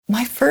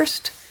My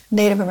first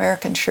Native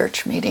American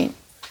church meeting,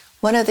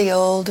 one of the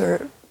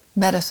older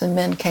medicine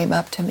men came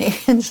up to me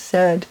and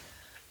said,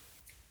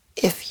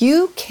 if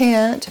you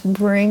can't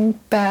bring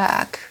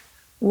back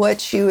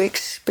what you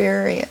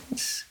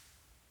experience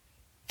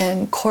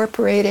and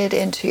incorporate it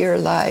into your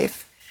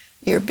life,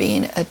 you're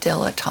being a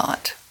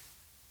dilettante.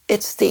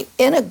 It's the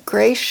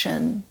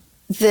integration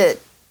that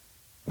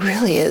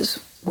really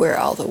is where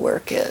all the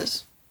work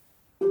is.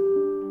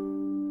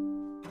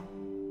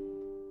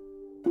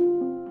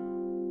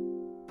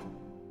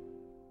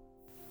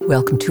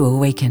 Welcome to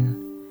Awaken,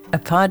 a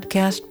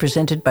podcast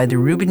presented by the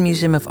Rubin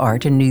Museum of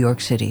Art in New York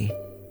City.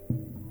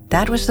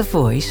 That was the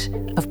voice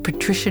of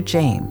Patricia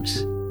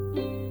James.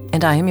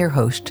 And I am your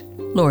host,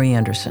 Laurie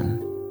Anderson.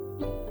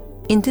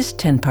 In this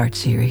 10-part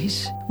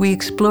series, we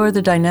explore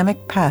the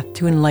dynamic path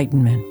to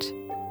enlightenment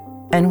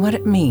and what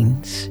it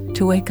means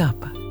to wake up.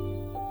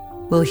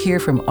 We'll hear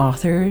from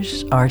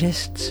authors,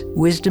 artists,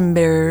 wisdom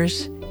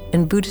bearers,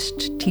 and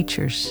Buddhist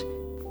teachers,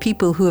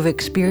 people who have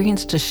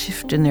experienced a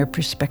shift in their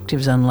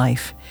perspectives on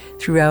life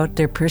throughout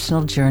their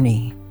personal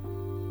journey.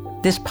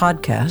 This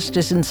podcast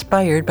is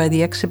inspired by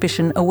the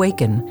exhibition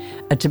Awaken,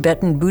 a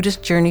Tibetan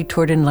Buddhist journey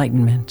toward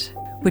enlightenment,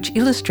 which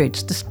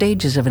illustrates the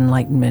stages of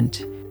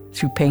enlightenment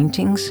through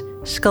paintings,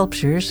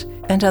 sculptures,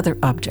 and other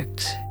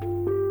objects.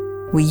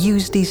 We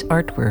use these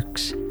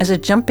artworks as a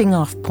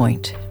jumping-off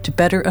point to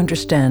better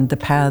understand the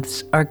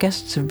paths our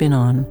guests have been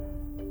on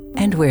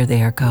and where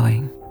they are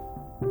going.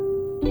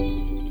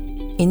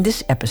 In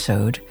this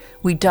episode,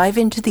 we dive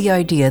into the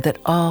idea that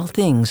all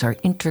things are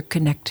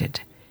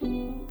interconnected.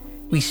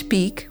 We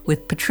speak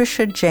with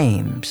Patricia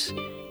James,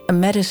 a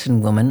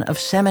medicine woman of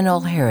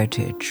Seminole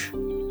heritage.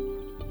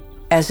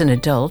 As an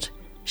adult,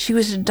 she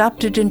was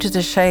adopted into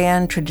the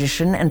Cheyenne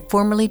tradition and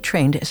formally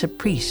trained as a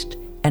priest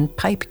and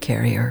pipe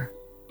carrier.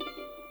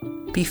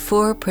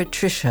 Before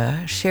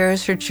Patricia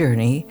shares her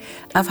journey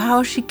of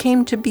how she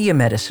came to be a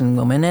medicine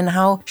woman and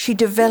how she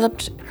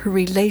developed her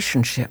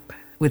relationship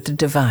with the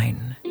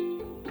divine,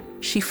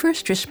 she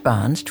first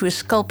responds to a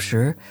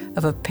sculpture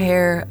of a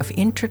pair of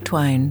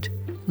intertwined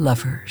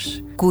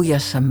lovers, Guya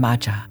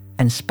Samaja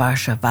and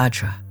Sparsha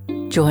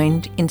Vajra,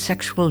 joined in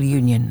sexual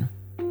union.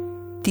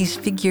 These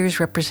figures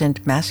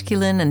represent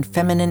masculine and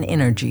feminine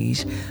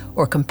energies,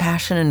 or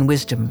compassion and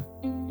wisdom,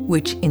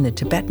 which in the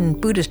Tibetan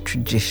Buddhist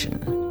tradition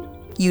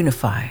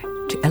unify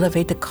to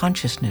elevate the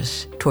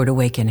consciousness toward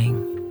awakening.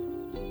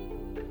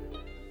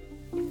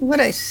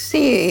 What I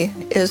see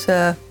is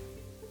a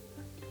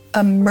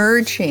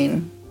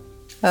merging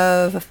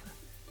of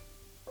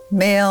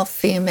male,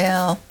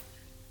 female,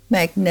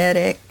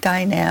 magnetic,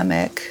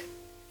 dynamic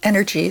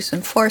energies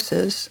and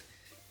forces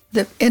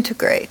that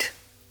integrate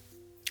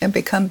and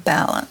become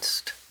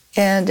balanced.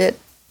 And it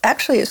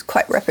actually is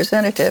quite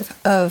representative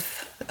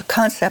of a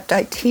concept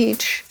I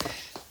teach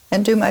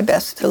and do my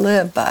best to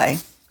live by.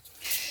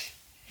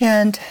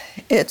 And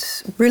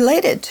it's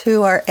related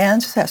to our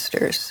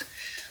ancestors.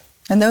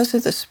 And those are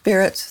the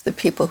spirits, the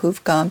people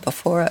who've gone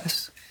before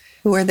us,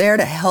 who are there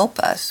to help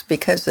us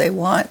because they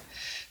want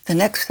the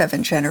next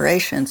 7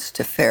 generations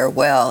to fare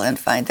well and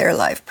find their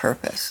life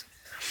purpose.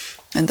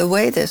 And the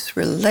way this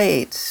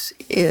relates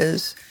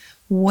is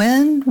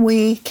when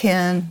we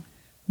can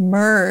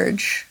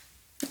merge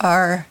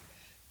our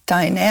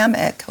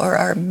dynamic or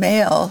our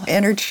male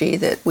energy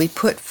that we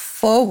put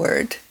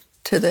forward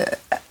to the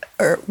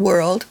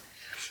world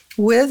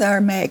with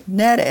our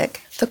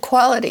magnetic, the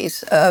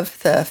qualities of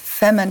the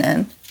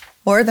feminine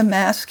or the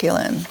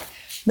masculine.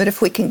 But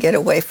if we can get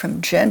away from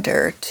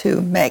gender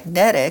to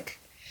magnetic,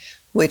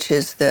 which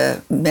is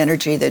the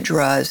energy that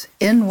draws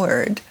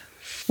inward,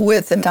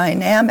 with the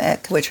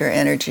dynamic, which are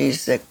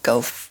energies that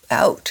go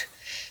out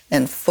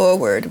and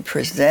forward and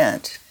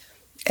present,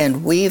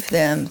 and weave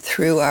them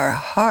through our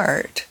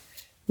heart,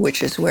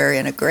 which is where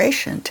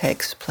integration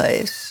takes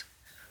place,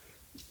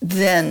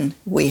 then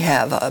we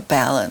have a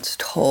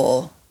balanced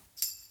whole.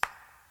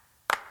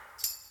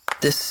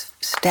 This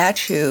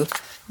statue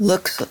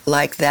looks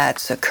like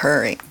that's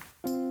occurring,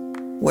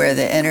 where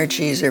the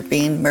energies are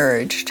being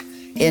merged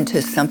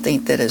into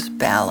something that is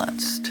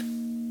balanced.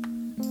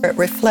 It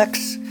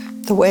reflects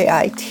the way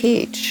I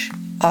teach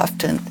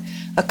often,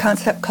 a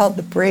concept called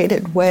the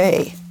braided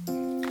way.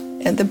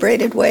 And the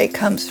braided way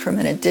comes from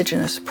an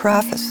indigenous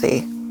prophecy.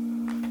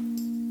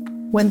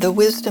 When the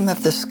wisdom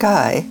of the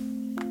sky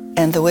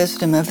and the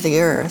wisdom of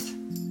the earth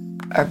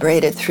are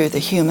braided through the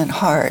human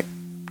heart,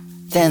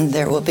 then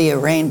there will be a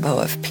rainbow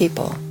of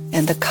people.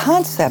 And the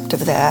concept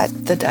of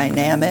that, the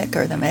dynamic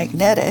or the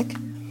magnetic,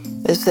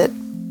 is that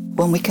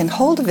when we can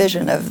hold a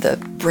vision of the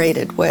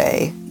braided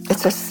way,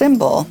 it's a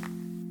symbol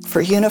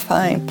for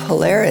unifying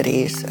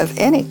polarities of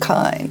any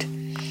kind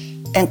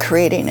and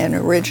creating an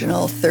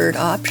original third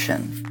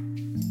option.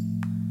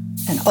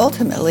 And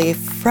ultimately,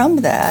 from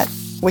that,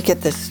 we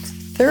get this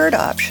third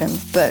option,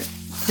 but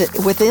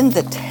within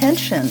the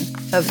tension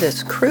of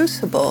this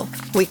crucible,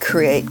 we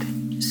create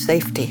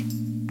safety.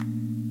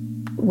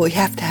 We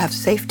have to have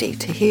safety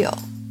to heal.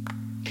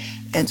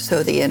 And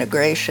so the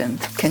integration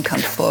can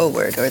come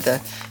forward, or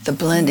the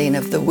blending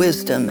of the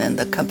wisdom and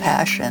the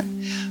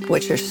compassion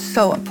which are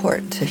so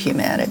important to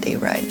humanity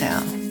right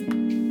now.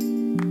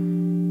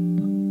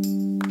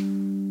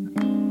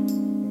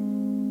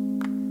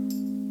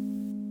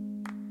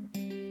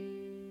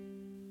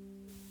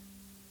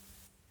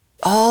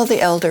 All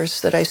the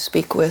elders that I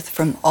speak with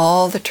from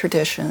all the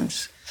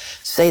traditions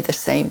say the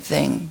same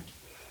thing,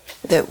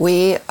 that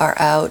we are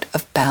out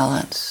of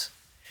balance,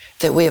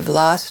 that we have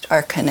lost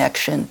our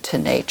connection to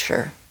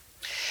nature,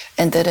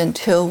 and that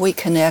until we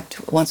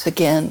connect once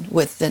again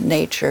with the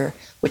nature,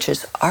 which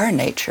is our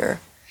nature,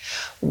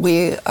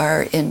 we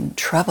are in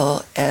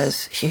trouble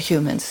as a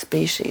human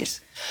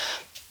species.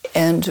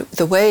 And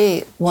the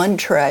way one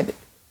tribe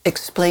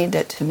explained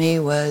it to me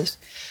was,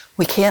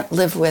 we can't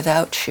live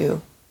without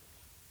you,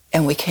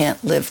 and we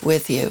can't live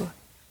with you,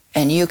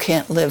 and you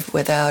can't live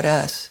without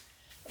us,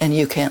 and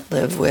you can't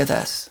live with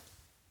us.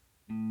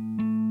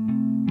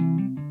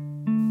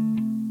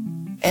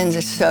 And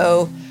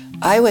so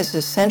I was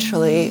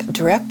essentially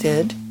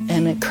directed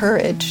and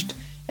encouraged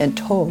and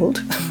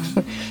told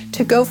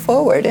to go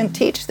forward and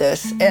teach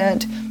this.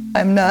 And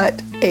I'm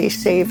not a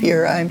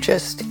savior, I'm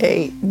just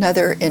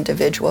another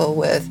individual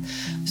with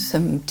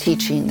some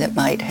teaching that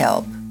might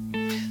help.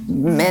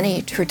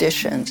 Many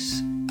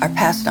traditions are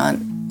passed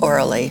on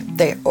orally,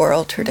 they're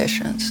oral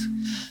traditions.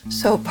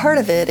 So part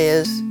of it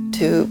is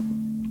to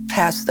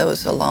pass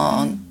those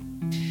along.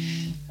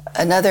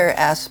 Another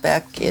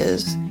aspect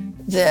is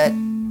that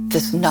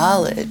this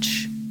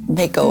knowledge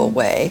may go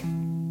away.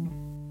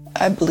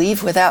 I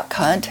believe without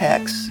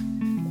context,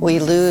 we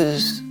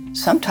lose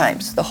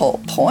sometimes the whole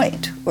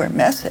point or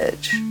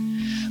message,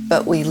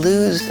 but we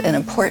lose an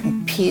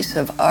important piece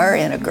of our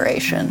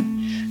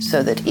integration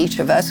so that each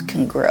of us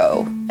can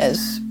grow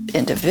as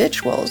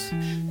individuals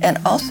and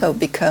also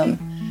become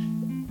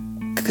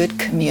good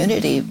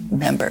community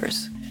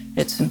members.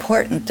 It's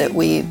important that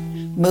we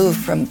move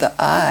from the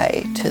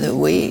I to the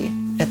we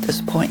at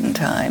this point in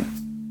time,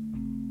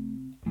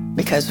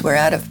 because we're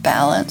out of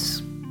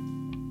balance.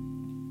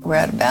 We're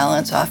out of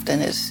balance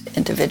often as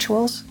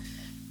individuals,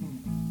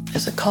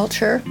 as a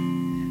culture.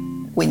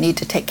 We need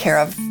to take care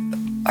of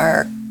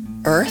our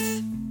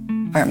earth,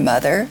 our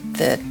mother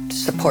that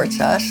supports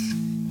us.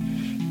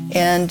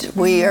 And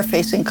we are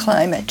facing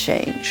climate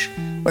change.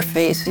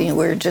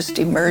 We're just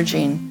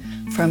emerging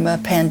from a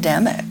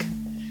pandemic.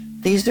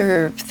 These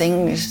are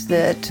things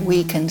that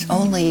we can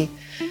only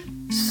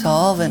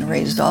solve and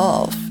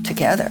resolve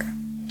together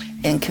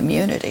in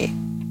community.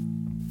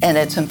 And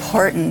it's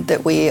important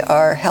that we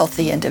are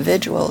healthy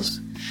individuals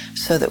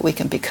so that we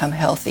can become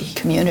healthy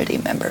community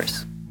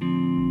members.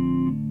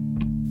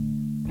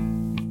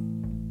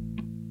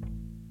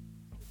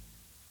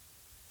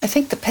 I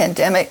think the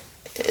pandemic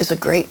is a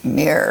great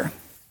mirror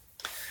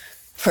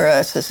for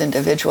us as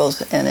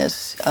individuals and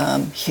as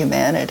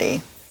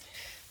humanity.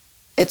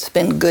 It's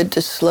been good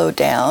to slow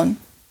down.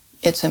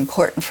 It's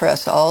important for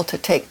us all to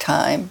take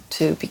time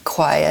to be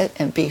quiet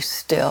and be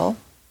still.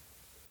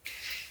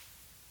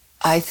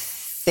 I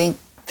think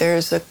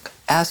there's an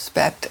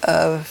aspect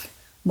of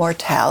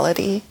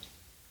mortality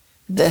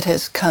that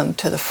has come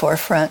to the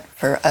forefront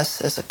for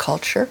us as a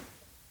culture.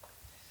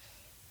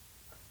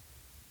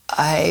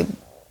 I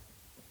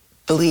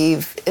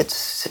believe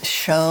it's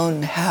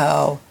shown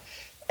how,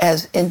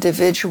 as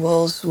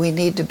individuals, we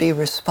need to be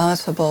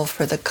responsible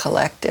for the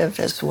collective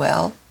as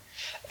well,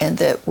 and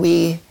that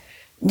we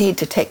need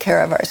to take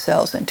care of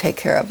ourselves and take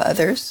care of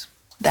others,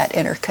 that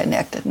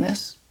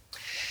interconnectedness.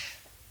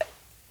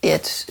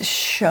 It's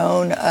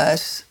shown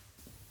us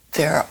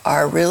there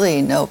are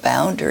really no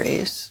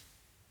boundaries.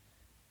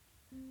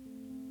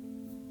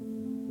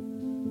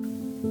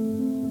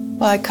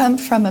 Well, I come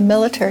from a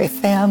military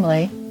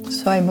family,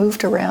 so I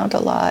moved around a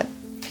lot.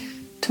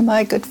 To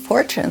my good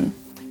fortune,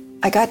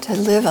 I got to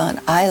live on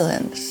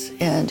islands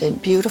and in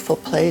beautiful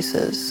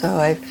places. So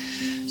I've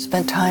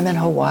spent time in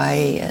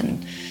Hawaii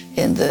and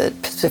in the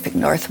Pacific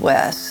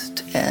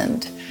Northwest,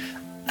 and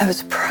I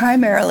was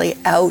primarily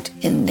out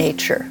in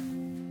nature.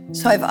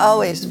 So I've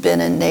always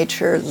been in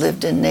nature,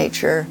 lived in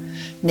nature.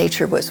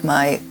 Nature was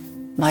my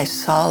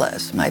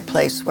solace, my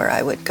place where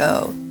I would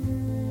go.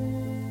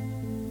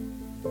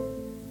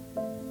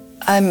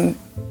 I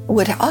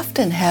would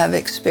often have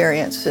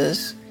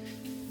experiences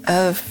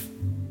of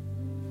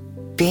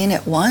being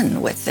at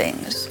one with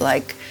things.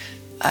 Like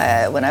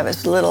when I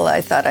was little, I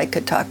thought I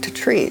could talk to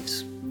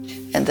trees.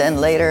 And then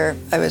later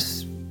I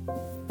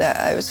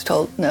was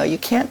told, no, you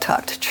can't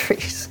talk to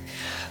trees.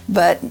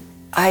 But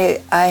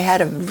I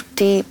had a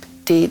deep,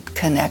 deep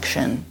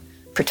connection,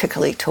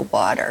 particularly to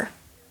water.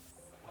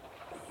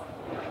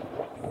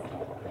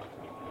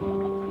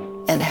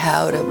 And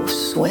how to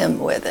swim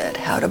with it,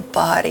 how to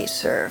body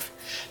surf,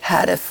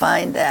 how to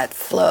find that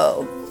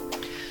flow.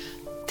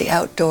 The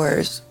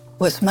outdoors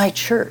was my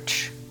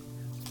church.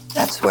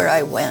 That's where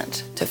I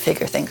went to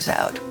figure things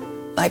out.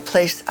 My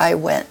place I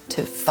went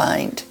to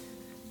find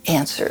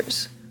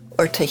answers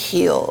or to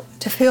heal,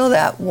 to feel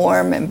that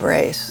warm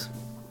embrace.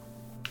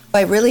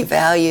 I really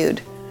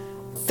valued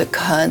the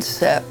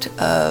concept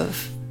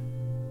of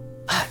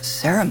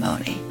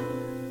ceremony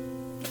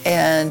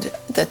and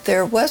that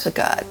there was a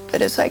God.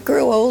 But as I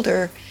grew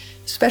older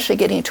especially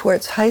getting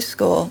towards high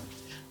school,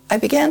 I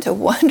began to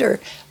wonder,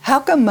 how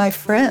come my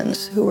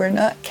friends who were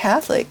not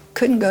Catholic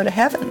couldn't go to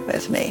heaven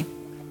with me?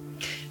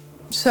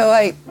 So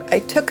I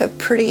took a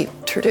pretty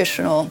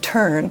traditional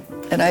turn,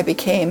 and I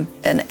became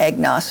an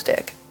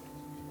agnostic.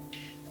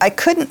 I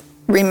couldn't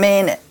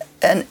remain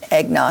an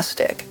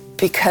agnostic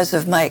because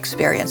of my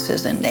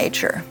experiences in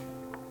nature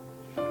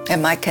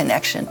and my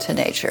connection to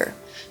nature.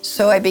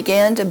 So I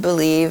began to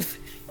believe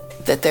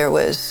that there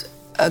was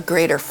a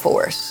greater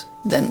force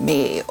than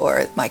me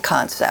or my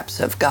concepts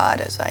of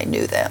God as I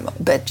knew them,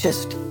 but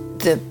just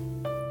the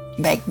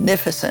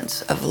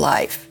magnificence of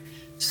life.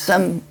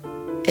 Some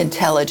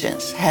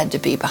intelligence had to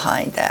be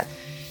behind that.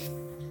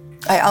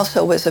 I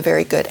also was a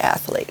very good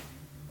athlete.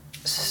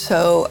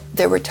 So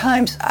there were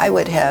times I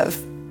would have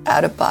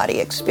out-of-body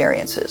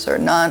experiences or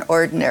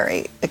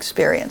non-ordinary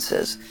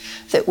experiences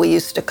that we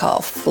used to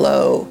call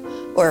flow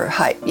or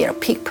high,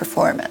 peak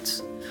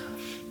performance.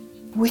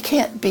 We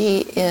can't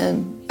be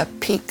in a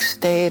peak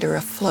state or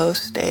a flow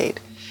state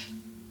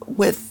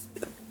with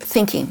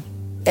thinking.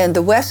 And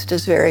the West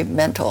is very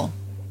mental.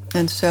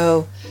 And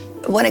so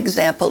one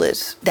example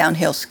is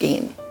downhill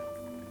skiing.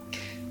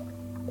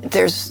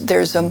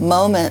 There's a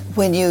moment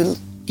when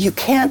you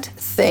can't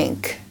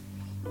think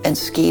and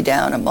ski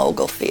down a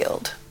mogul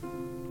field.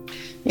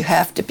 You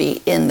have to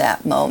be in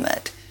that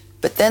moment.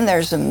 But then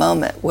there's a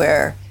moment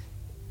where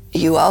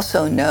you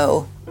also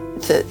know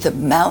that the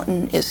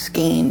mountain is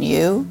skiing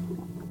you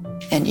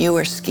and you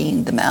are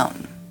skiing the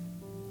mountain.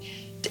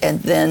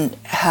 And then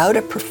how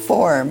to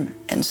perform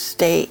and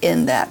stay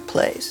in that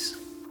place.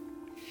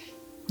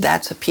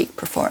 That's a peak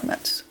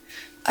performance.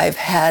 I've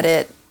had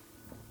it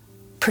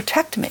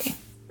protect me.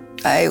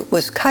 I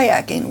was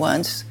kayaking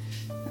once,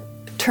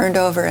 turned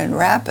over in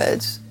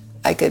rapids.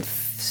 I could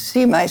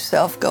see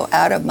myself go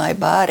out of my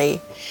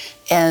body,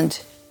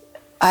 and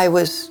I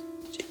was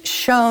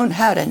shown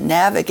how to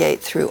navigate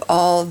through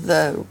all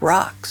the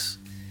rocks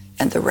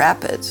and the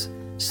rapids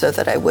so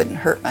that I wouldn't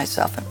hurt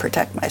myself and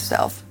protect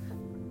myself.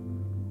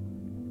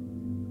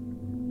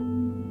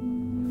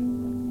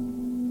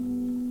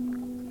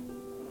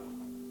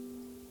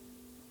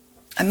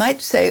 I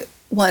might say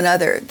one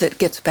other that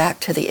gets back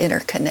to the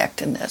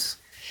interconnectedness.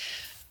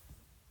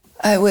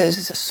 I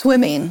was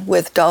swimming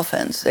with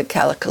dolphins at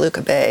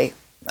Kalakaluka Bay,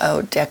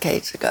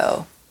 decades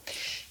ago,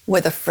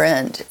 with a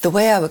friend. The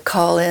way I would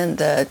call in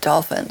the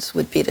dolphins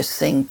would be to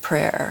sing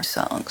prayer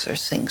songs or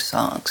sing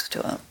songs to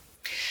them.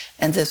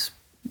 And this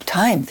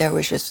time, there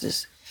was just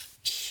this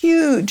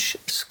huge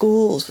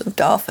schools of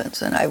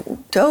dolphins, and I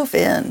dove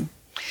in,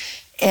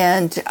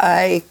 and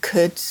I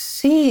could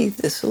see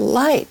this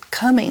light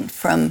coming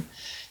from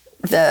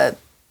the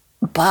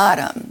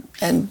bottom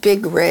and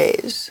big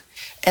rays.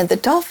 And the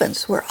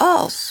dolphins were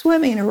all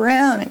swimming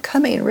around and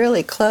coming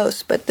really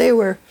close, but they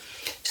were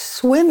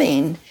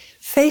swimming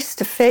face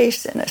to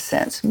face, in a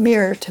sense,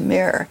 mirror to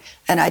mirror.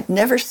 And I'd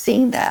never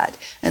seen that.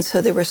 And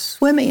so they were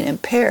swimming in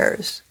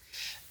pairs,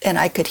 and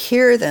I could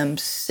hear them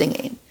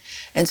singing.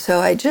 And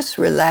so I just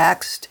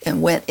relaxed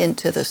and went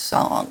into the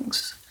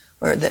songs,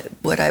 or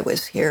what I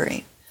was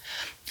hearing.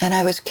 And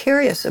I was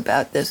curious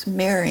about this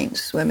mirroring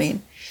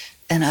swimming.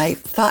 And I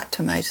thought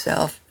to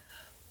myself,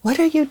 what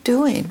are you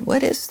doing?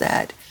 What is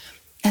that?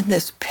 And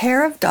this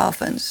pair of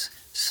dolphins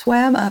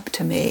swam up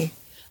to me,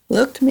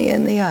 looked me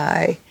in the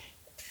eye,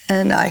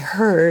 and I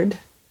heard,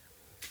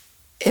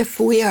 "If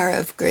we are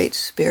of great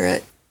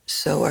spirit,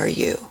 so are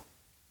you."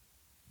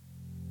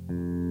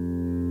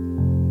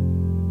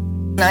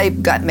 I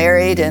got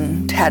married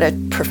and had a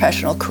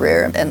professional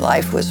career, and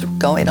life was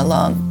going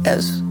along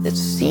as it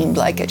seemed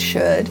like it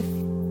should.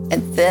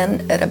 And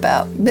then at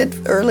about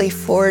early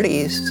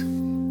 40s,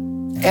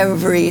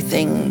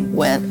 everything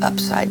went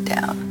upside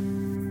down.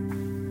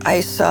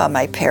 I saw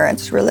my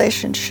parents'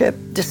 relationship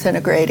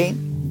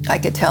disintegrating. I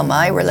could tell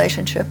my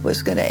relationship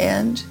was going to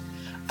end.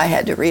 I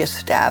had to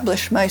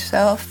reestablish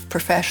myself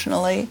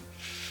professionally.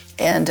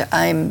 And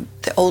I'm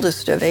the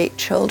oldest of 8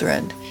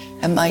 children.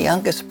 And my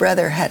youngest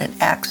brother had an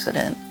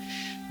accident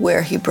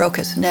where he broke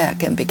his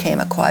neck and became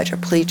a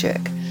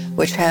quadriplegic,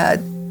 which had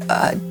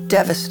a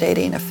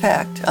devastating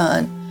effect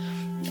on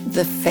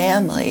the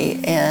family.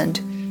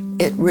 And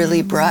it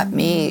really brought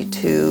me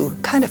to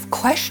kind of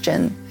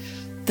question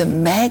the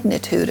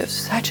magnitude of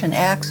such an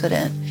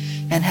accident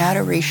and how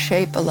to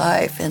reshape a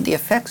life and the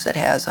effects it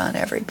has on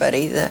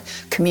everybody, the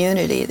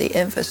community, the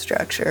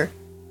infrastructure.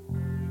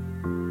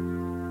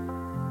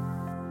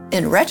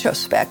 In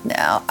retrospect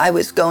now, I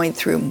was going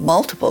through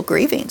multiple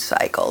grieving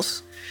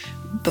cycles.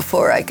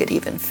 Before I could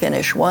even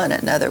finish one,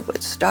 another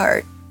would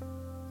start.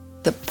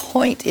 The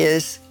point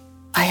is,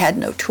 I had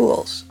no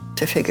tools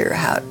to figure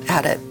out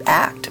how to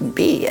act and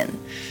be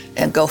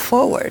and go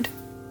forward.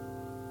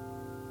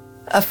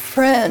 A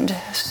friend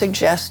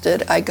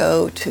suggested I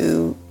go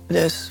to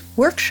this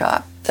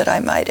workshop that I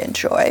might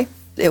enjoy.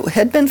 It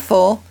had been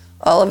full.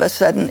 All of a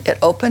sudden, it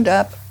opened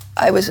up.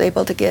 I was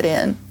able to get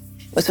in.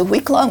 It was a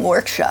week-long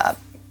workshop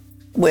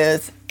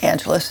with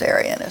Angela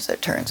Sarian, as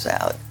it turns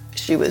out.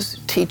 She was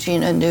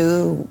teaching a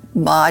new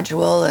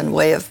module and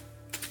way of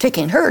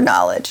taking her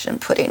knowledge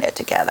and putting it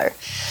together.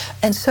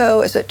 And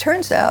so, as it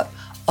turns out,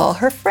 all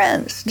her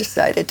friends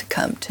decided to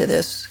come to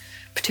this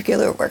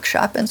particular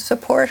workshop and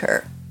support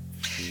her.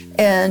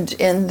 And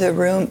in the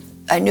room,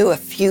 I knew a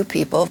few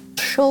people.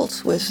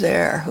 Schultz was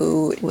there,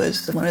 who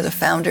was one of the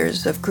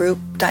founders of group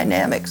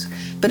dynamics.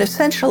 But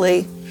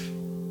essentially,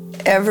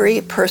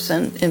 every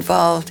person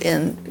involved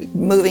in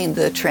moving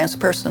the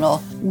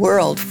transpersonal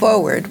world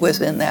forward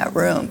was in that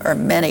room, or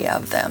many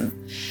of them.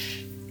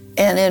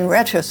 And in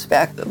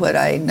retrospect, what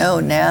I know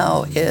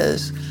now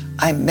is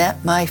I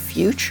met my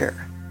future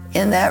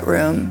in that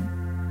room.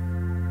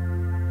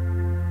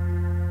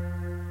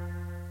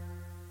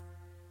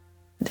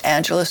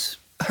 Angelus,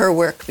 her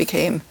work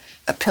became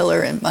a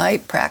pillar in my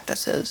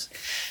practices.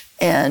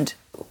 And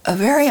a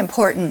very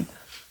important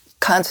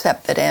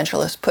concept that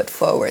Angelus put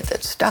forward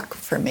that stuck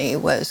for me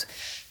was,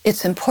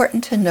 it's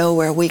important to know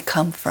where we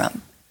come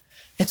from.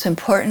 It's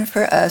important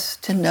for us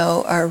to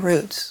know our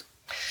roots.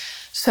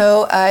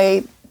 So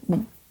I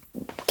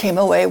came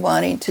away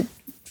wanting to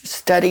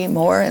study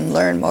more and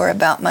learn more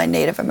about my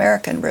Native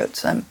American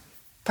roots. I'm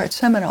part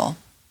Seminole.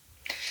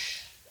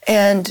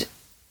 And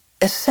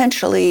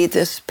essentially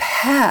this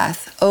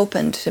path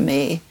opened to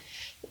me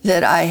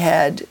that I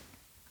had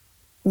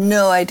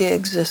no idea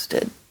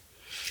existed.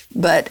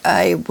 But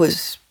I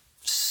was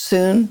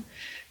soon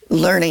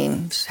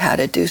learning how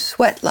to do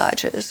sweat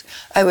lodges.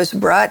 I was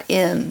brought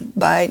in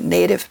by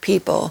Native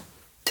people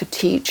to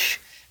teach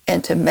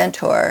and to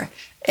mentor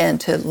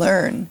and to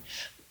learn.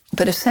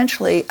 But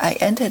essentially, I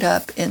ended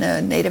up in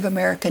a Native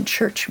American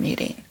church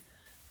meeting,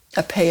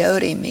 a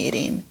peyote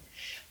meeting,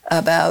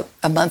 about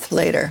a month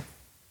later.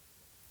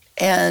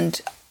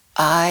 And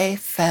I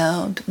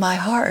found my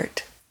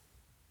heart.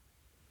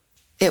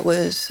 It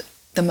was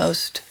the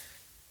most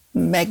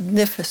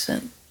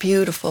magnificent,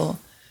 beautiful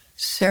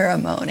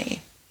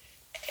ceremony.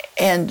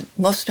 And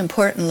most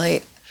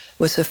importantly,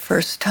 was the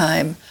first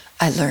time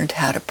I learned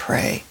how to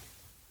pray.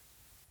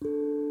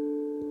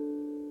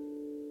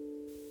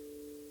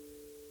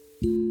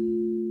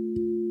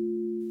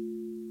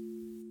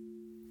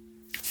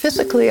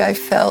 Physically, I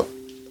felt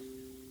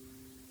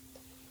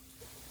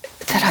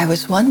that I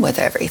was one with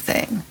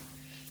everything.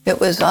 It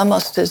was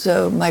almost as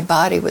though my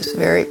body was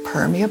very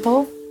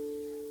permeable,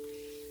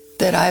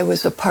 that I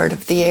was a part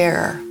of the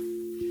air,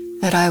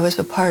 that I was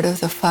a part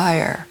of the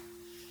fire,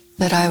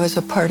 that I was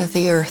a part of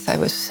the earth I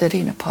was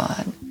sitting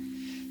upon,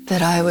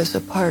 that I was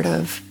a part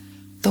of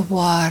the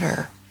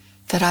water,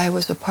 that I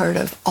was a part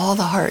of all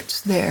the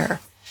hearts there,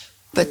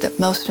 but that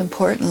most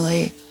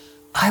importantly,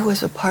 I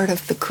was a part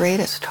of the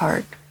greatest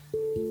heart,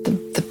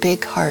 the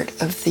big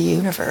heart of the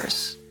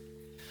universe,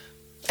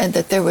 and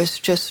that there was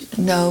just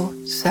no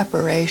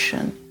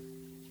separation.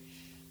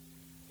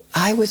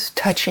 I was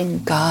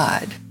touching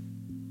God.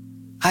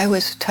 I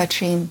was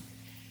touching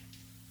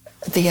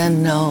the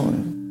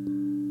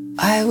unknown.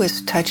 I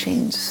was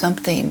touching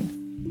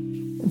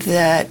something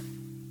that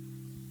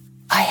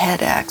I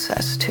had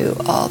access to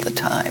all the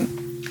time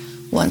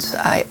once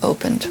I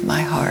opened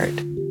my heart,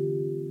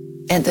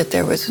 and that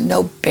there was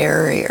no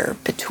barrier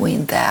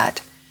between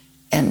that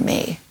and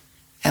me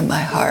and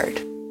my heart,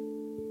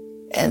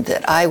 and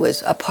that I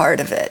was a part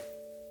of it.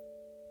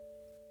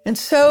 And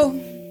so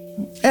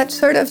that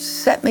sort of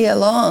set me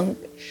along.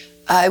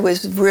 I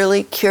was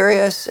really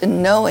curious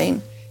in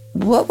knowing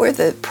what were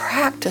the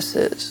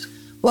practices,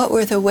 what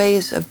were the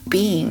ways of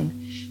being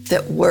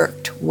that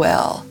worked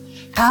well?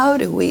 How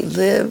do we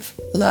live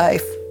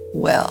life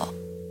well?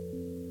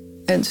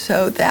 And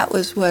so that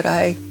was what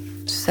I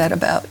set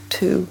about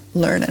to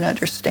learn and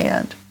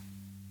understand.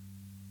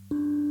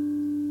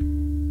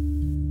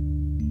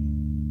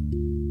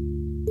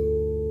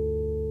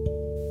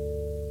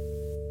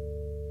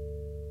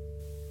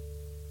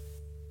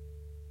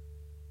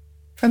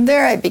 From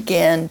there, I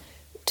began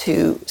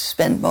to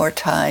spend more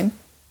time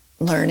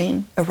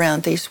learning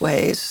around these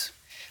ways.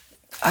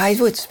 I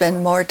would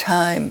spend more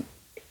time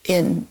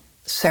in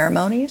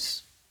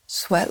ceremonies,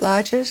 sweat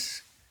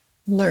lodges,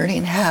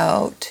 learning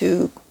how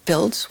to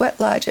build sweat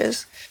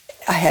lodges.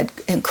 I had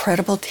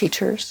incredible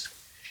teachers,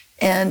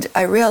 and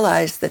I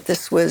realized that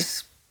this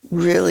was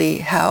really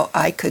how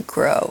I could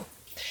grow.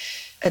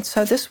 And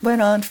so this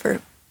went on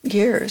for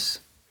years.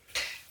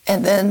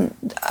 And then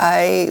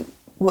I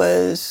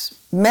was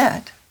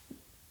met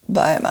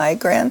by my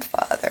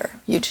grandfather,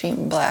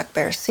 Eugene Black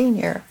Bear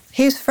Sr.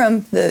 He's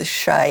from the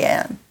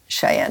Cheyenne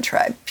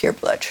tribe, pure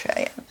blood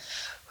Cheyenne,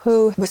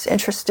 who was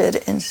interested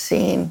in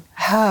seeing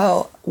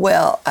how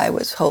well I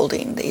was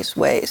holding these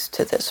ways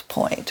to this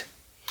point.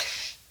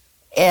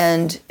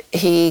 And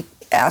he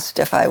asked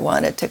if I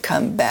wanted to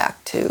come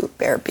back to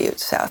Bear Butte,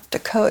 South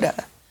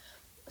Dakota,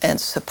 and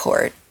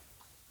support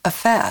a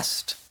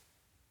fast.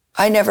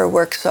 I never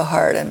worked so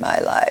hard in my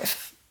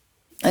life.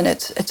 And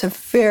it's a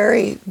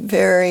very,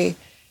 very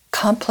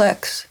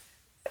complex,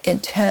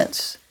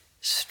 intense,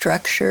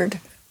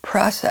 structured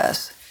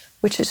process,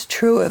 which is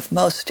true of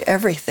most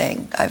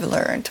everything I've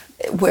learned,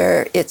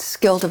 where it's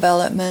skill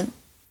development,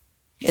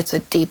 it's a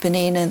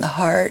deepening in the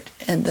heart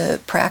and the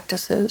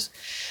practices.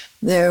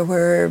 There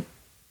were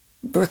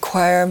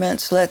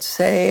requirements, let's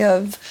say,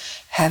 of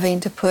having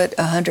to put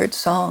 100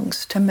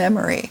 songs to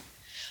memory,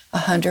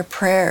 100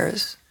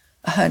 prayers,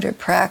 100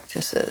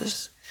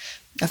 practices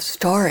of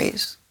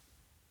stories.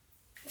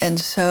 And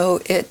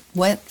so it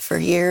went for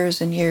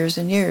years and years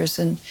and years,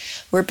 and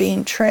we're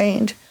being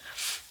trained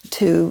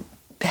to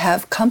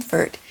have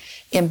comfort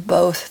in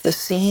both the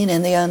seen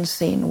and the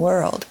unseen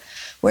world,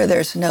 where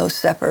there's no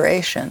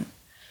separation.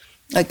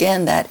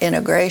 Again, that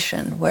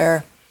integration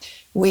where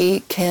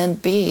we can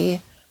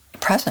be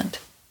present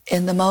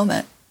in the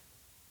moment,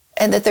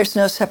 and that there's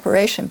no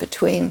separation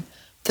between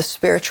the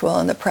spiritual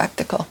and the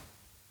practical.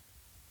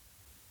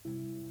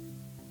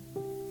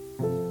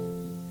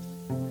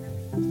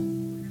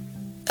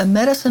 A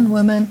medicine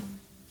woman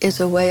is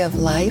a way of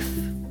life.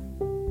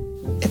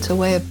 It's a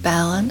way of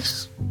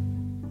balance.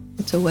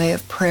 It's a way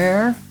of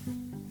prayer.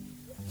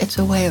 It's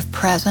a way of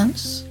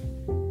presence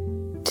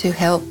to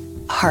help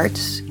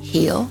hearts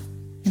heal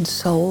and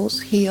souls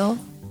heal,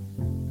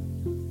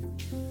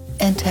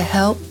 and to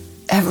help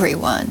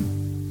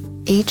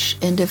everyone, each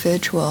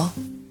individual,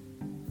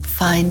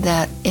 find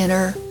that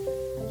inner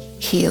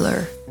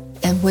healer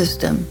and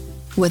wisdom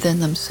within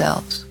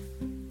themselves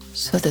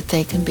so that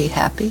they can be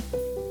happy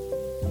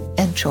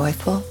and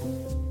joyful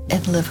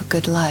and live a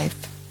good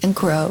life and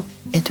grow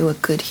into a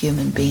good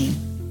human being.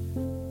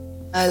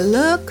 I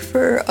look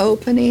for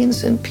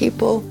openings in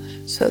people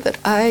so that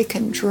I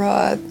can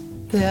draw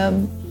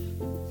them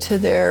to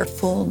their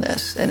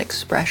fullness and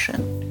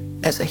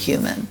expression as a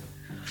human.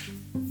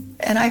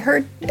 And I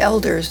heard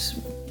elders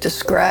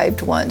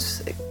described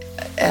once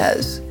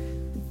as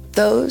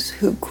those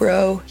who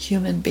grow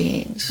human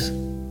beings.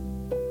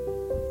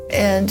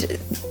 And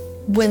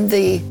when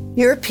the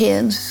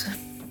Europeans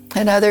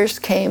and others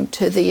came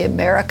to the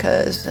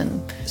Americas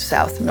and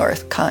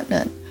South-North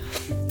continent,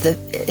 the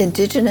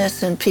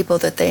indigenous and people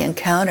that they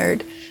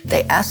encountered,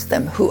 they asked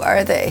them, who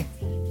are they?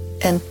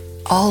 And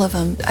all of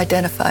them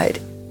identified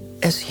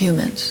as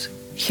humans,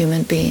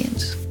 human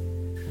beings.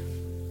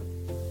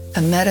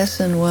 A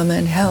medicine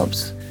woman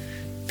helps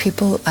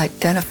people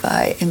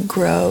identify and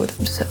grow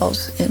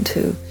themselves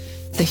into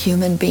the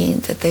human being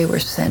that they were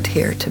sent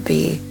here to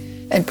be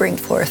and bring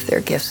forth their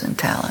gifts and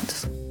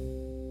talents.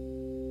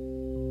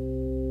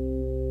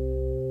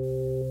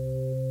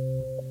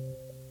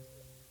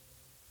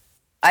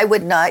 I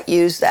would not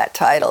use that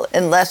title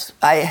unless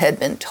I had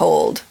been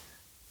told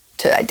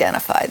to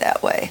identify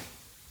that way.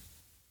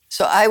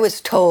 So I was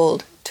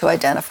told to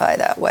identify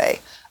that way.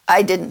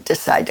 I didn't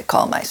decide to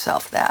call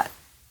myself that.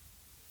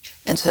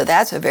 And so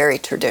that's a very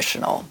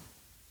traditional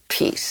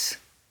piece.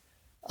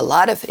 A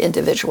lot of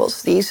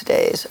individuals these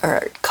days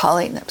are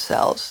calling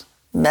themselves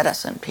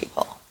medicine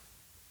people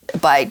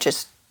by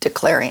just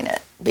declaring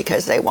it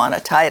because they want a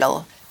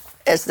title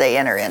as they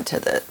enter into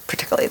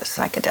particularly the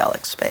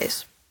psychedelic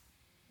space.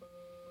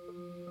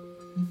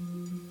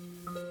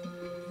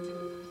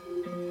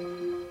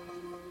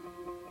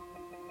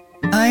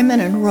 I'm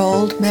an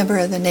enrolled member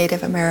of the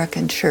Native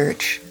American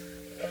Church,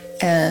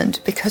 and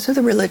because of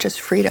the Religious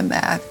Freedom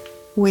Act,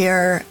 we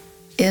are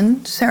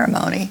in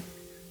ceremony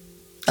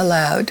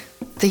allowed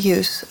the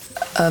use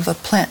of a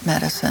plant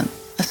medicine,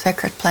 a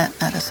sacred plant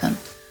medicine.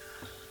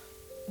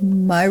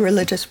 My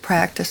religious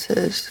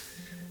practices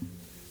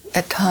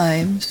at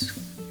times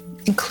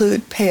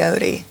include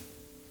peyote.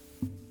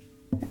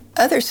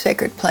 Other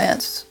sacred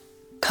plants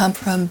come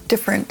from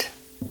different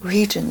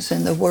regions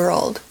in the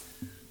world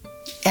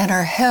and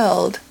are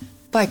held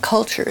by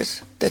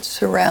cultures that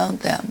surround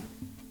them.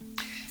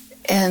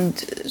 And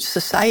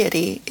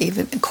society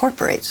even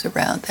incorporates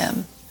around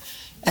them.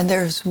 And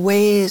there's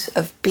ways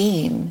of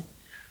being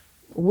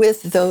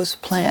with those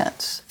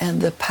plants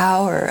and the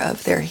power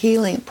of their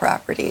healing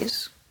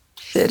properties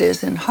that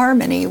is in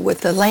harmony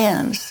with the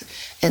lands.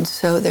 And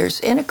so there's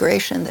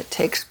integration that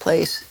takes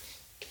place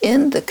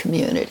in the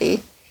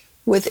community,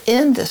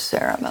 within the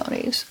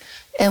ceremonies,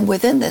 and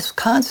within this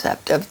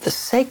concept of the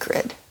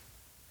sacred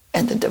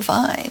and the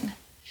divine,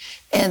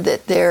 and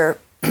that they're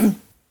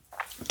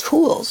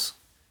tools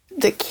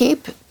that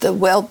keep the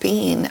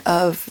well-being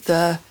of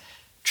the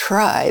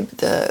tribe,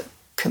 the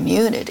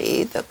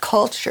community, the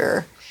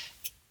culture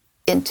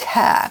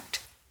intact,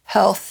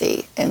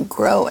 healthy, and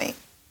growing.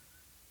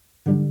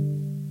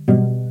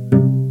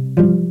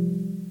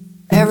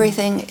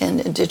 Everything in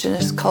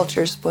indigenous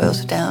cultures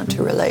boils down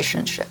to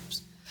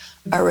relationships.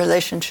 Our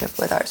relationship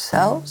with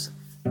ourselves,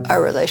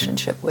 our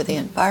relationship with the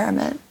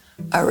environment,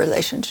 our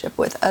relationship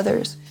with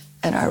others,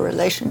 and our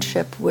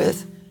relationship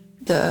with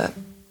the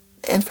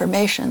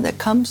information that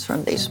comes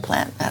from these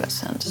plant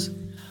medicines.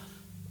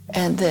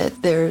 And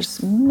that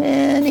there's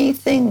many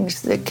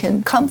things that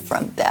can come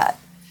from that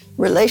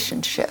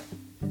relationship.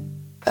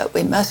 But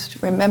we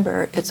must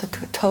remember it's a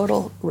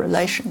total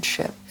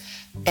relationship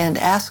and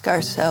ask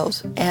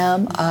ourselves,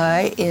 am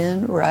I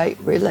in right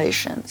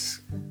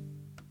relations?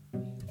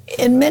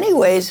 In many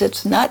ways,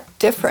 it's not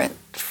different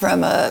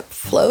from a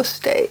flow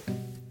state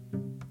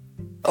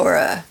or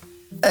a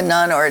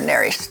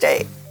non-ordinary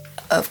state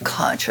of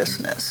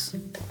consciousness.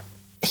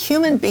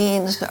 Human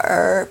beings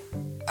are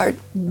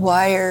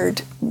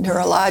wired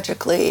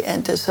neurologically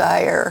and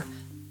desire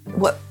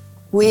what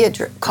we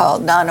call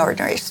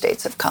non-ordinary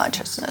states of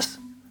consciousness.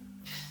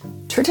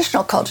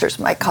 Traditional cultures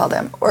might call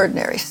them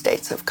ordinary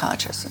states of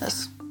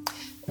consciousness.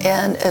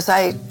 And as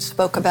I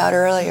spoke about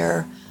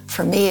earlier,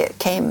 for me it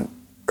came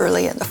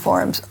early in the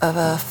forms of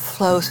a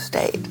flow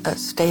state, a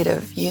state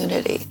of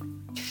unity.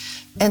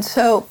 And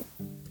so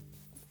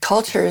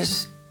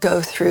cultures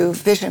go through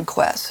vision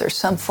quests or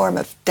some form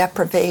of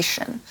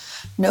deprivation,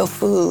 no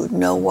food,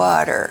 no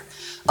water,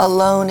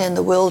 alone in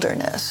the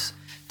wilderness,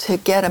 to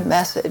get a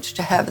message,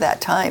 to have that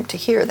time, to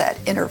hear that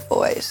inner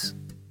voice.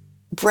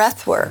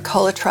 Breath work,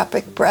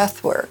 holotropic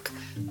breath work,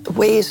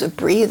 ways of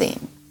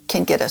breathing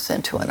can get us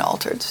into an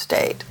altered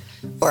state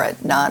or a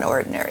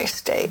non-ordinary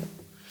state.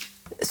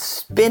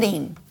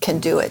 Spinning can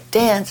do it,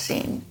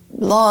 dancing,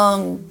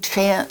 long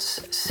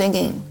chants,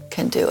 singing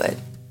can do it.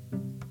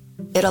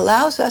 It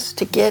allows us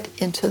to get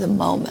into the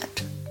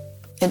moment,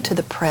 into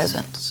the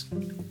presence.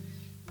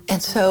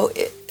 And so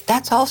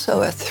that's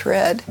also a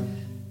thread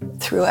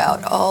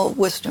throughout all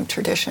wisdom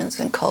traditions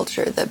and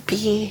culture, the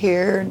be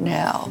here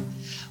now.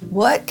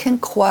 What can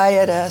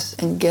quiet us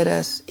and get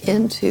us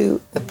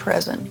into the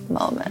present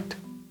moment?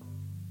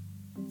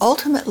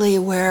 Ultimately,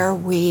 where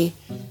we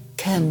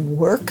can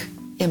work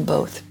in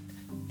both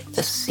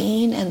the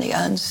seen and the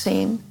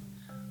unseen,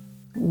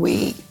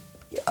 we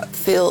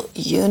feel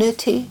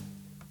unity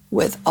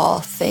with all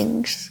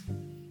things.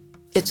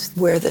 It's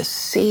where the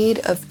seed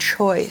of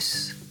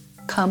choice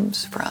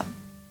comes from.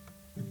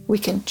 We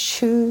can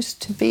choose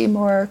to be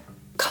more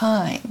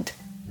kind.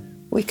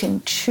 We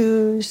can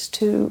choose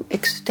to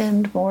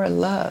extend more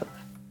love.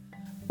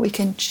 We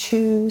can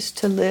choose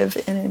to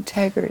live in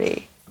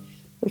integrity.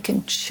 We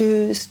can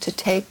choose to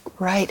take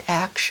right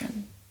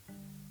action.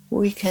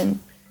 We can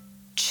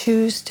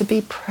choose to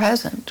be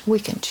present. We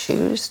can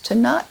choose to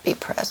not be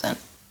present.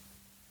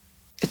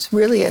 It's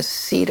really a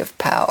seat of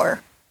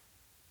power.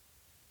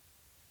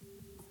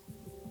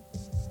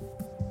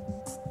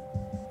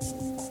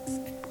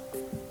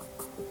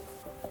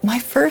 My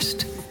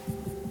first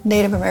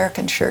Native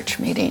American church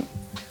meeting,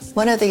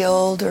 one of the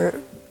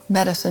older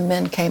medicine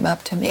men came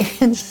up to me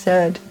and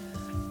said,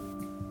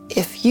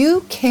 if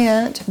you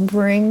can't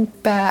bring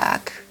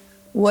back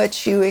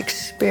what you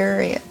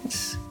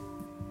experience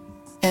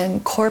and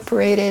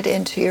incorporate it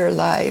into your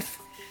life,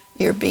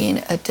 you're being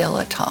a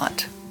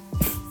dilettante.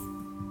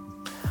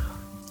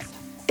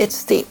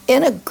 It's the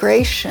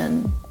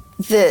integration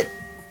that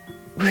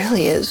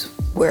really is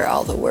where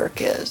all the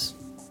work is.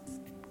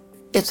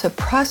 It's a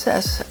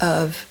process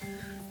of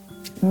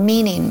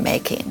meaning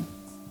making.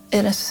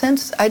 In a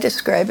sense, I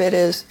describe it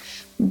as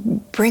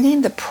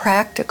bringing the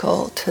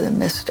practical to the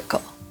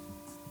mystical.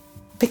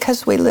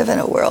 Because we live in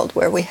a world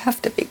where we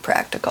have to be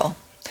practical.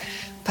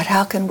 But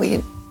how can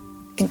we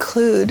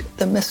include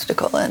the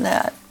mystical in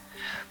that?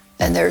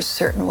 And there's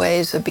certain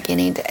ways of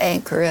beginning to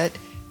anchor it,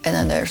 and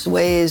then there's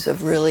ways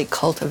of really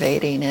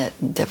cultivating it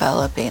and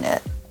developing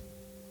it.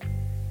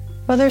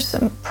 Well, there's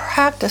some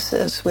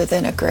practices with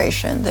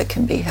integration that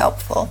can be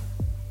helpful.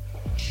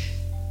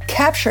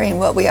 Capturing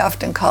what we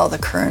often call the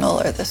kernel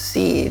or the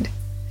seed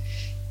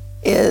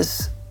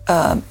is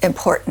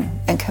important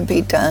and can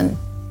be done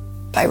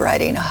by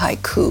writing a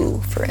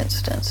haiku, for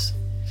instance,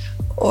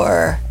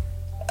 or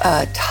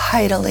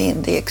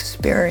titling the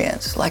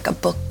experience like a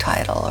book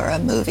title or a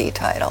movie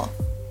title,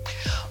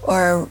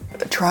 or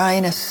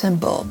drawing a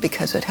symbol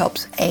because it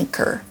helps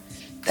anchor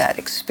that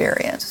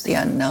experience, the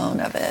unknown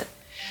of it.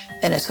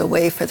 And it's a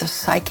way for the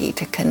psyche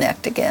to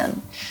connect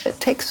again. It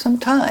takes some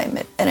time,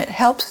 and it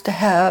helps to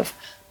have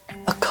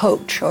a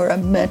coach or a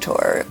mentor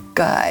or a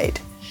guide.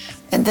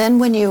 And then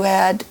when you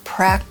add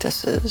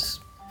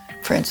practices,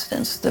 for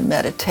instance, the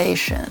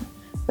meditation,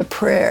 the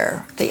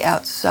prayer, the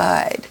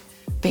outside,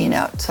 being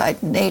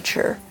outside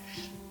nature,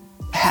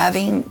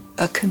 having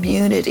a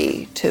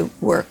community to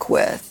work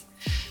with,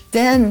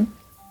 then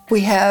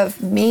we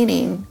have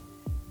meaning,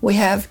 we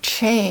have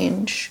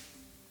change.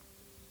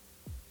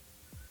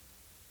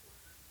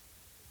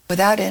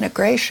 Without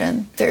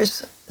integration,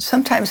 there's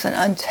sometimes an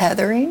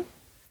untethering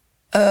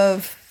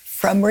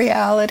from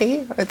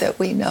reality, or that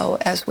we know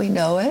as we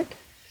know it.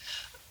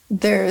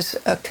 There's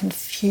a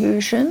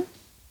confusion.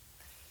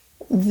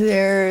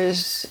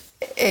 There's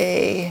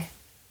a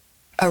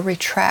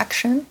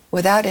retraction.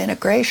 Without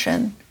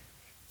integration,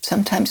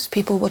 sometimes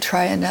people will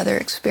try another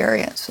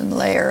experience and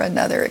layer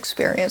another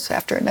experience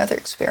after another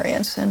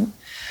experience, and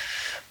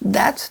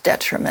that's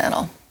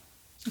detrimental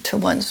to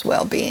one's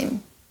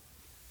well-being,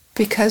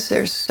 because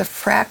there's a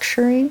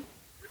fracturing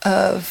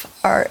of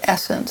our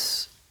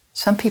essence.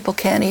 Some people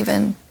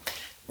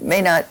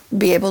may not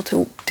be able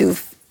to do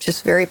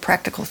just very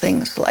practical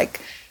things like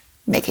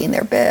making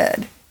their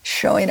bed,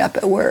 showing up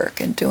at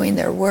work and doing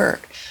their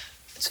work.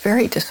 It's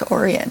very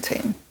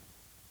disorienting.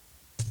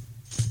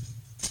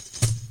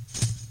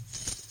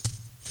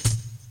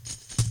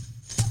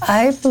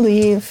 I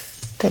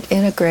believe that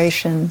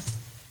integration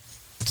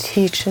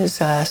teaches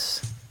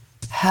us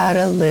how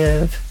to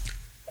live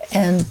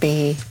and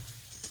be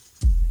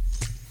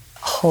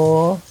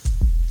whole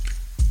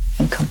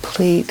and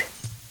complete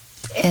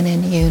and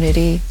in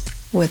unity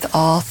with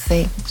all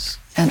things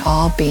and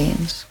all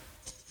beings.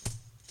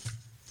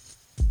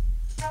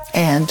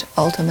 and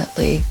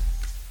ultimately,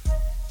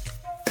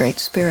 Great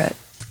Spirit,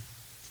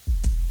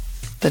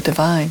 the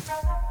divine.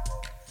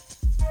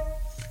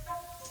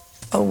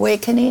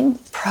 Awakening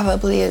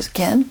probably is,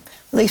 again,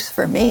 at least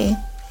for me,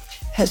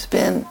 has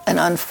been an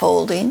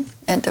unfolding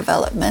and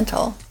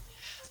developmental.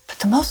 But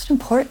the most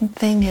important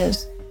thing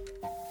is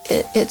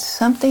it's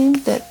something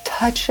that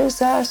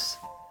touches us,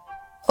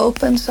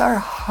 opens our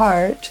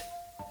heart,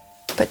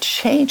 but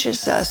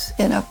changes us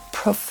in a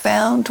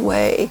profound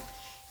way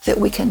that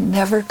we can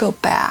never go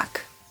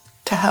back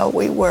to how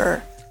we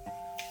were.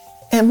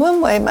 And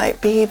one way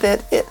might be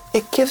that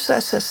it gives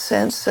us a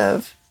sense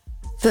of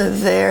the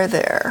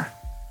there.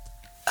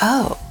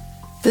 Oh,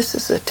 this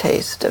is a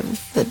taste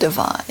of the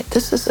divine.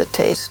 This is a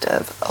taste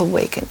of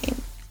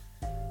awakening.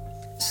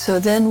 So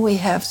then we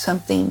have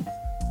something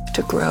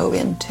to grow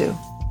into.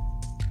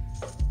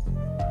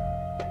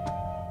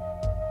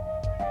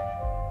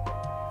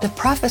 The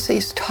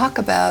prophecies talk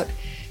about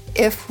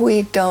if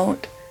we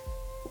don't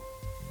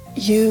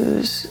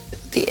use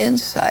the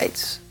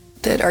insights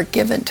that are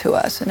given to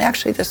us, and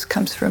actually this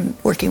comes from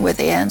working with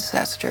the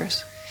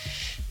ancestors,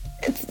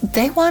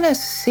 they want to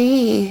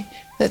see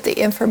that the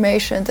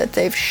information that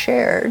they've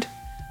shared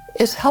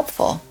is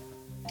helpful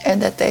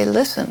and that they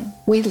listen,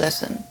 we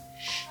listen.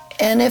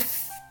 And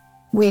if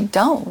we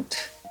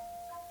don't,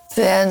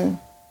 then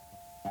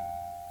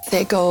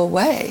they go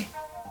away.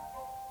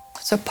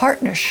 It's a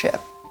partnership.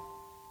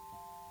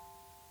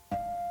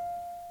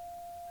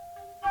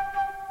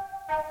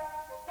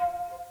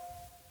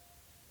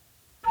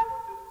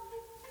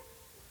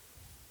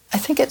 I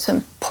think it's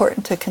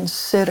important to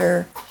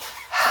consider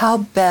how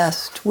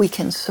best we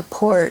can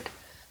support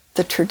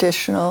the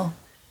traditional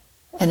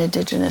and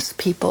indigenous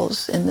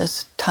peoples in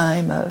this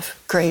time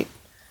of great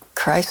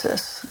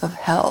crisis of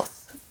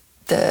health.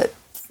 The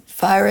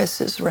virus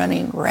is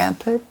running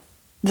rampant.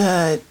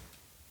 The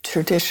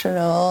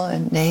traditional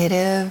and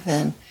native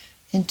and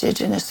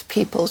indigenous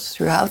peoples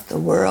throughout the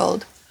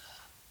world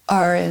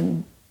are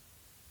in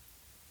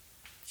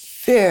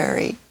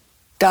very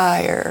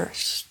dire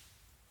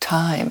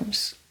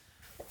times.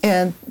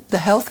 And the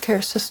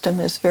healthcare system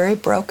is very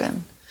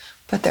broken,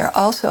 but there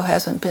also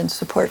hasn't been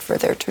support for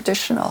their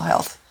traditional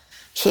health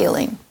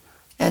healing.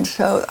 And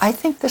so I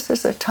think this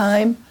is a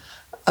time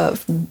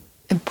of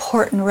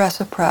important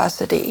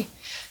reciprocity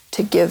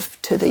to give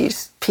to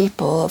these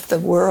people of the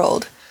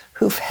world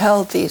who've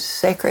held these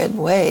sacred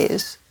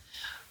ways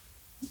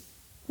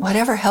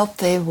whatever help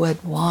they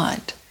would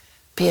want,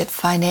 be it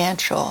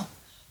financial,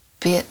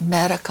 be it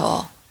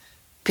medical,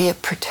 be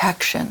it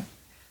protection,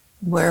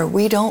 where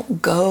we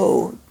don't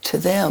go to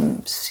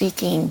them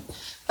seeking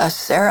a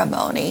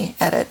ceremony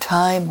at a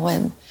time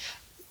when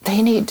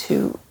they need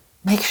to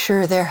make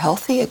sure they're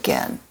healthy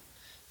again.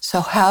 So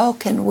how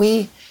can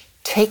we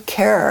take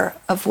care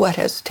of what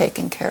has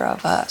taken care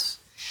of us?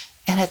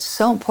 And it's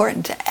so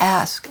important to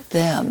ask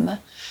them,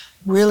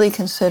 really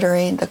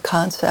considering the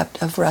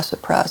concept of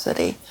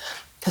reciprocity,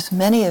 because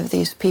many of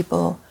these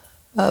people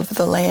of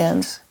the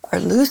lands are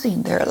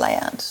losing their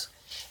lands.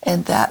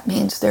 And that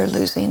means they're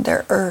losing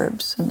their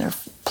herbs and their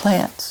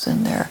plants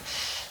and their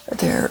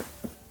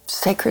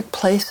sacred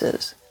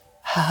places.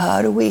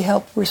 How do we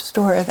help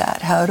restore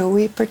that? How do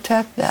we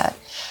protect that?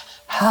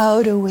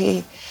 How do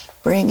we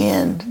bring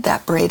in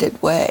that braided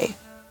way?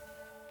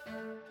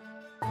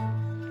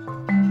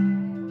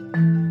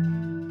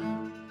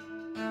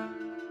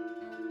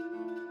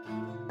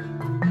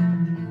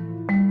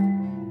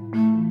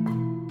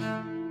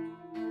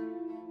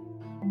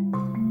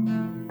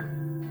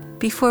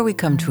 Before we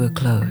come to a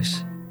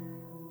close,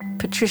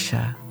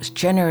 Patricia was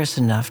generous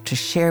enough to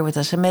share with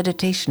us a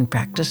meditation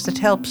practice that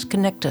helps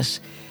connect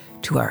us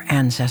to our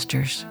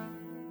ancestors.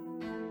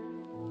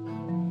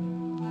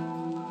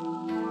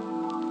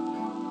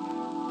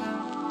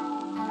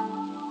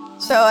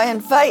 So I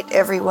invite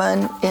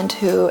everyone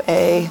into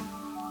a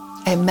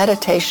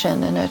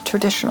meditation in a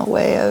traditional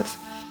way of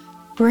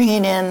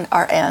bringing in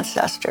our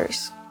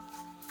ancestors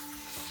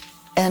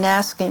and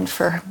asking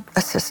for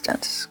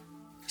assistance.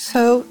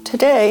 So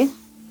today,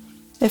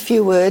 if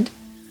you would,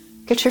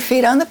 get your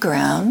feet on the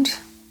ground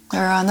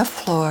or on the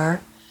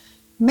floor.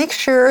 Make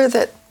sure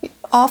that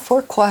all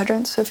four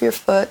quadrants of your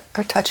foot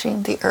are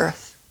touching the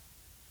earth.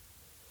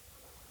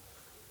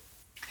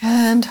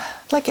 And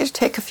I'd like you to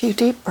take a few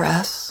deep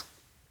breaths.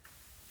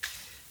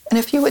 And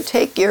if you would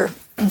take your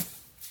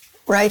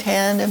right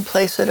hand and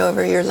place it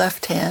over your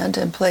left hand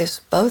and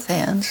place both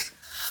hands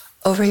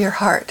over your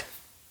heart.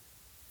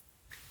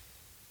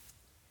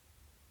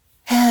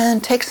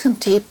 And take some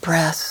deep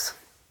breaths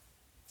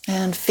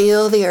and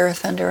feel the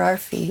earth under our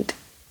feet.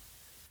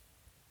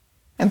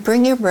 And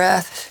bring your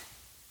breath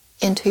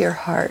into your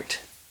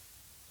heart.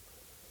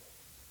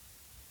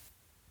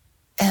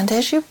 And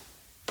as you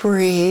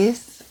breathe,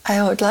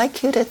 I would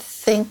like you to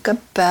think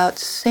about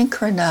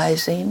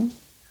synchronizing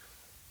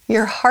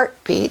your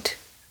heartbeat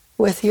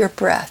with your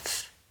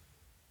breath.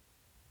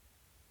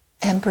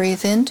 And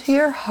breathe into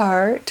your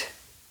heart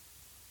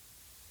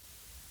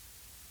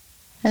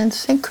and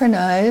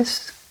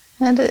synchronize,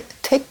 and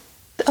take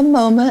a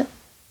moment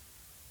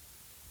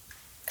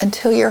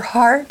until your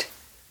heart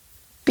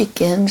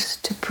begins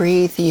to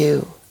breathe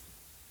you.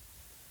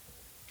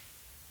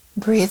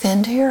 Breathe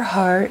into your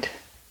heart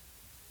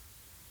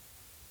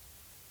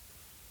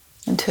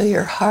until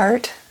your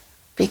heart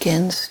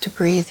begins to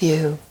breathe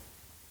you.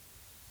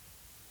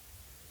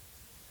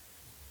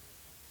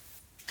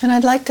 And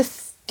I'd like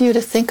you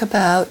to think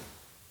about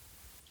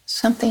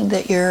something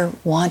that you're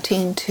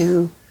wanting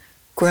to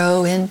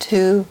grow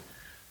into,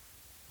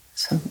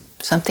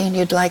 something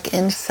you'd like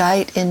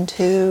insight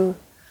into,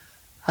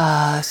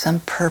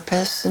 some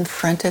purpose in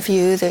front of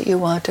you that you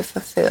want to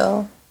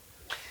fulfill.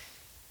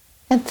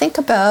 And think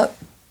about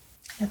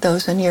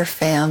those in your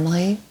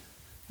family,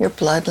 your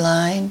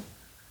bloodline,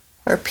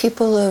 or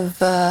people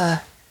who've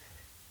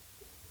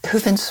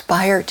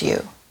inspired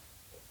you,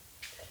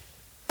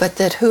 but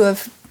who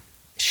have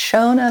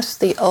shown us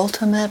the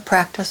ultimate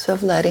practice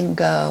of letting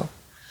go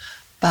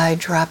by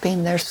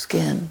dropping their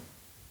skin.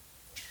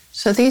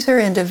 So these are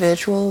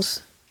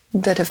individuals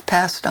that have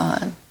passed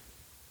on.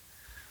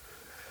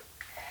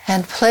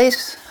 And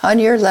place on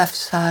your left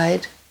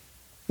side,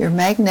 your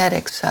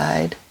magnetic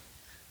side,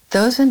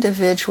 those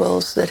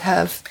individuals that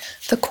have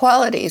the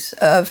qualities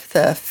of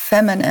the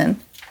feminine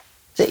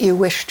that you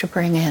wish to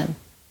bring in.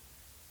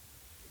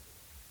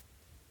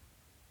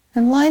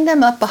 And line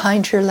them up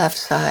behind your left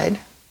side.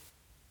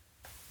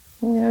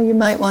 You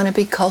might want to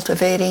be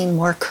cultivating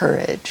more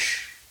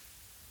courage,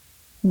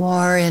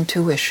 more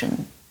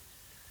intuition,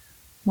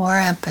 more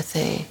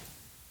empathy,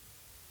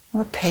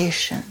 more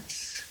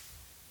patience,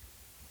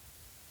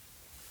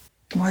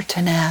 more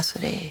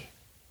tenacity.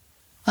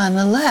 On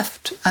the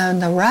left, on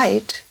the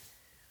right,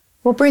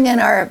 we'll bring in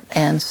our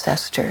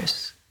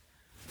ancestors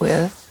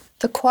with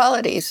the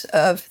qualities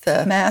of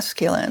the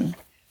masculine,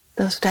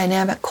 those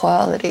dynamic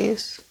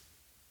qualities,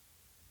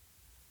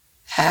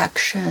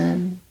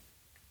 action,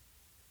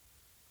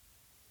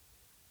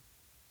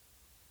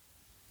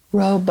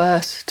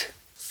 robust,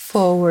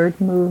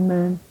 forward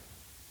movement,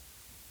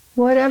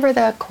 whatever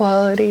that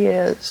quality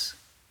is.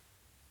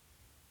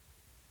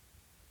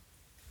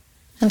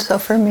 And so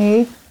for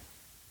me,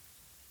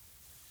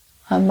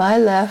 on my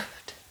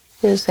left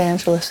is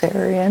Angelus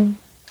Arian,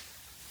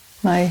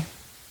 my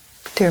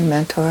dear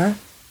mentor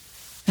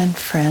and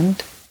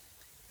friend.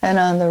 And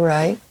on the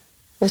right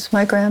is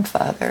my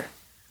grandfather,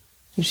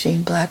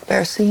 Eugene Black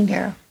Bear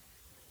Sr.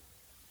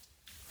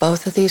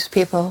 Both of these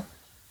people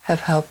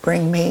have helped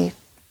bring me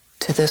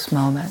to this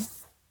moment.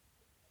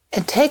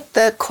 And take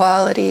the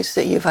qualities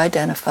that you've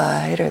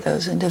identified or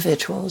those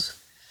individuals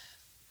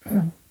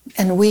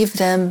and weave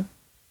them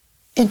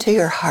into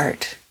your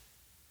heart.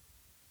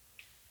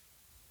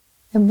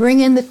 And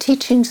bring in the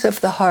teachings of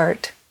the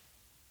heart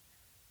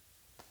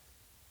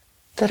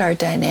that are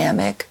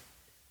dynamic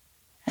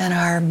and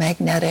our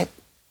magnetic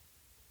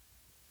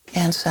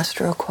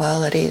ancestral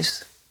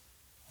qualities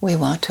we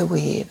want to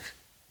weave.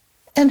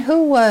 And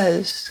who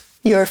was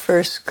your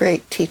first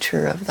great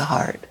teacher of the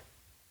heart?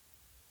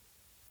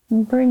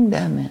 And bring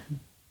them in.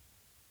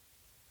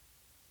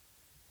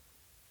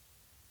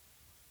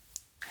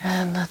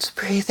 And let's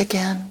breathe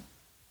again.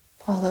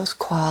 All those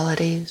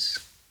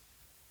qualities,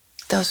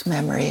 those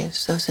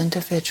memories, those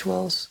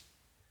individuals.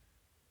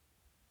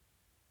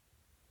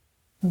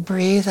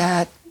 Breathe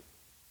that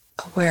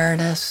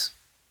awareness,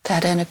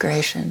 that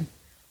integration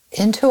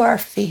into our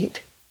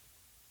feet.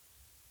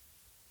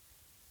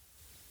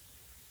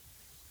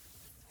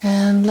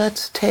 And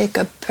let's take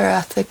a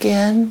breath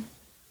again.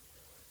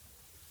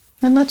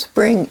 And let's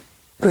breathe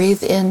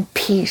in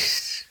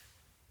peace.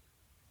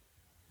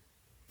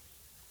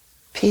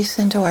 Peace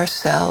into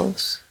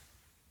ourselves.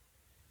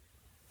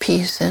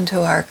 Peace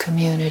into our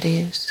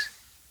communities.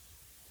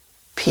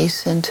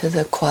 Peace into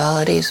the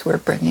qualities we're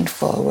bringing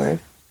forward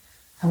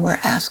and we're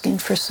asking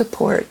for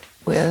support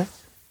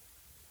with.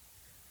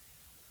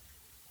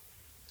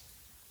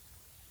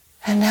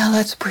 And now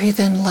let's breathe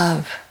in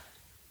love.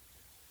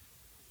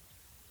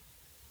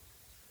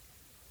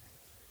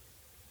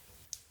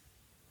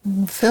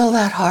 And fill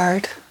that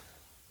heart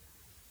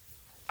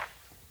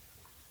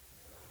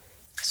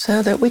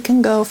so that we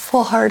can go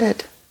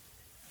full-hearted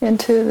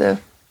into the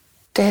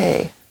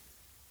day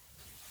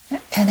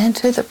and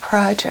into the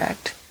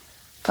project.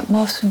 But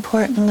most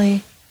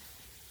importantly,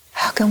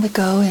 how can we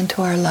go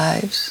into our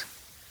lives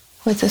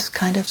with this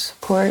kind of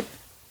support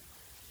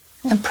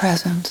and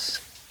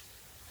presence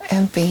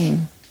and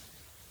being?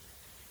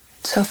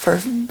 So for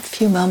a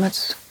few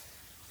moments,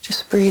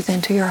 just breathe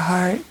into your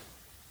heart.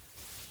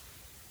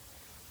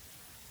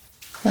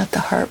 Let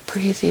the heart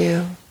breathe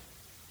you.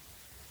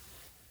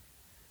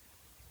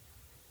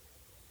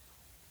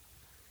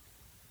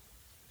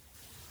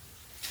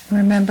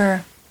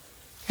 Remember,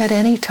 at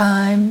any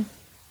time,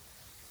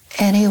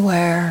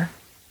 anywhere,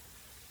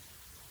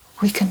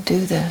 we can do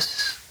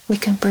this. We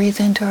can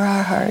breathe into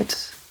our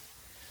hearts.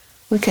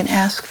 We can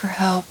ask for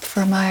help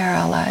from our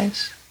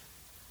allies.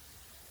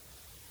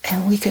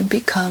 And we can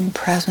become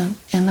present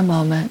in the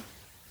moment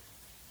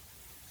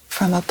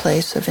from a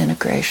place of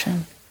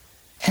integration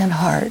and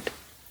heart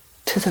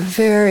to the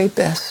very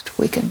best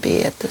we can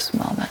be at this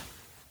moment.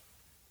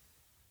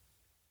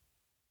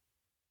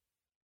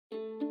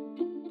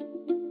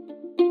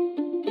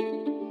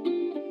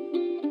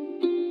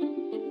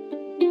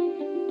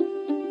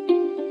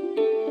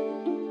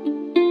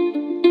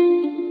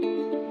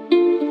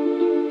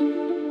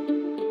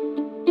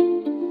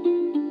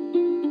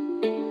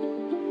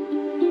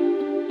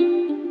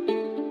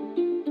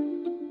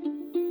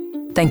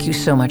 Thank you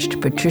so much to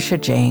Patricia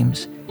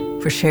James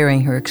for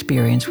sharing her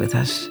experience with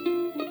us.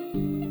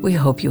 We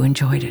hope you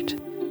enjoyed it.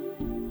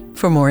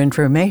 For more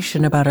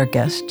information about our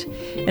guest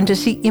and to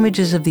see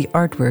images of the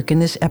artwork in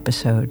this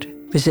episode,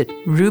 visit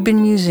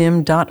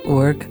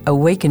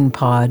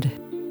rubinmuseum.org/awakenpod.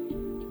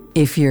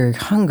 If you're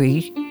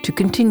hungry to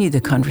continue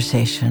the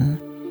conversation,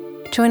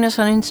 join us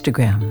on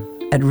Instagram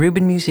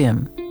 @Rubin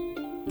Museum.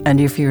 And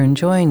if you're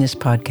enjoying this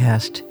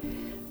podcast,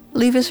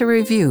 leave us a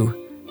review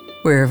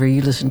wherever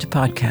you listen to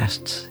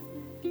podcasts.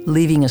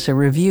 Leaving us a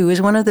review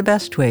is one of the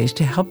best ways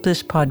to help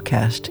this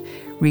podcast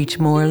reach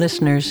more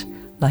listeners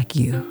like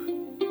you.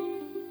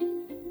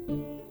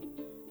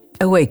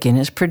 Awaken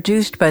is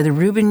produced by the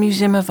Rubin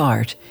Museum of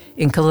Art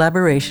in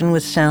collaboration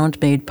with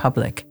Sound Made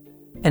Public,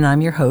 and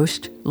I'm your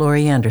host,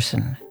 Laurie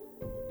Anderson.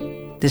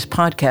 This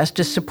podcast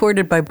is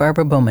supported by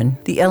Barbara Bowman,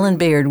 the Ellen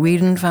Bayard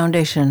Whedon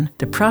Foundation,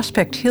 the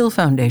Prospect Hill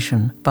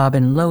Foundation, Bob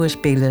and Lois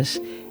Bayliss,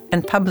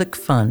 and public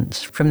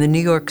funds from the New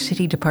York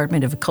City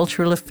Department of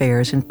Cultural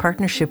Affairs in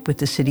partnership with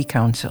the City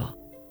Council.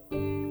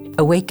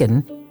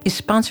 Awaken is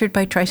sponsored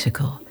by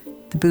Tricycle,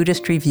 the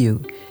Buddhist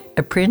Review,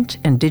 a print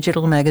and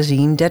digital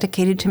magazine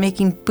dedicated to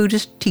making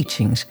Buddhist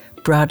teachings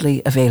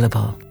broadly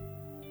available.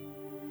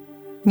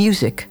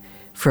 Music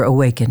for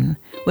Awaken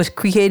was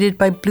created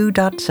by Blue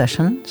Dot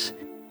Sessions,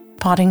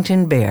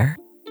 Poddington Bear,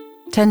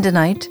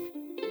 Tendonite,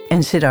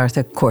 and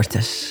Siddhartha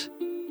Korthus.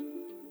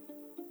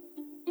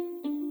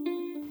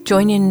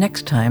 Join in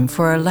next time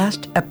for our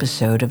last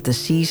episode of the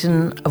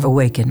season of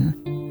Awaken.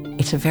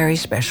 It's a very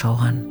special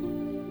one.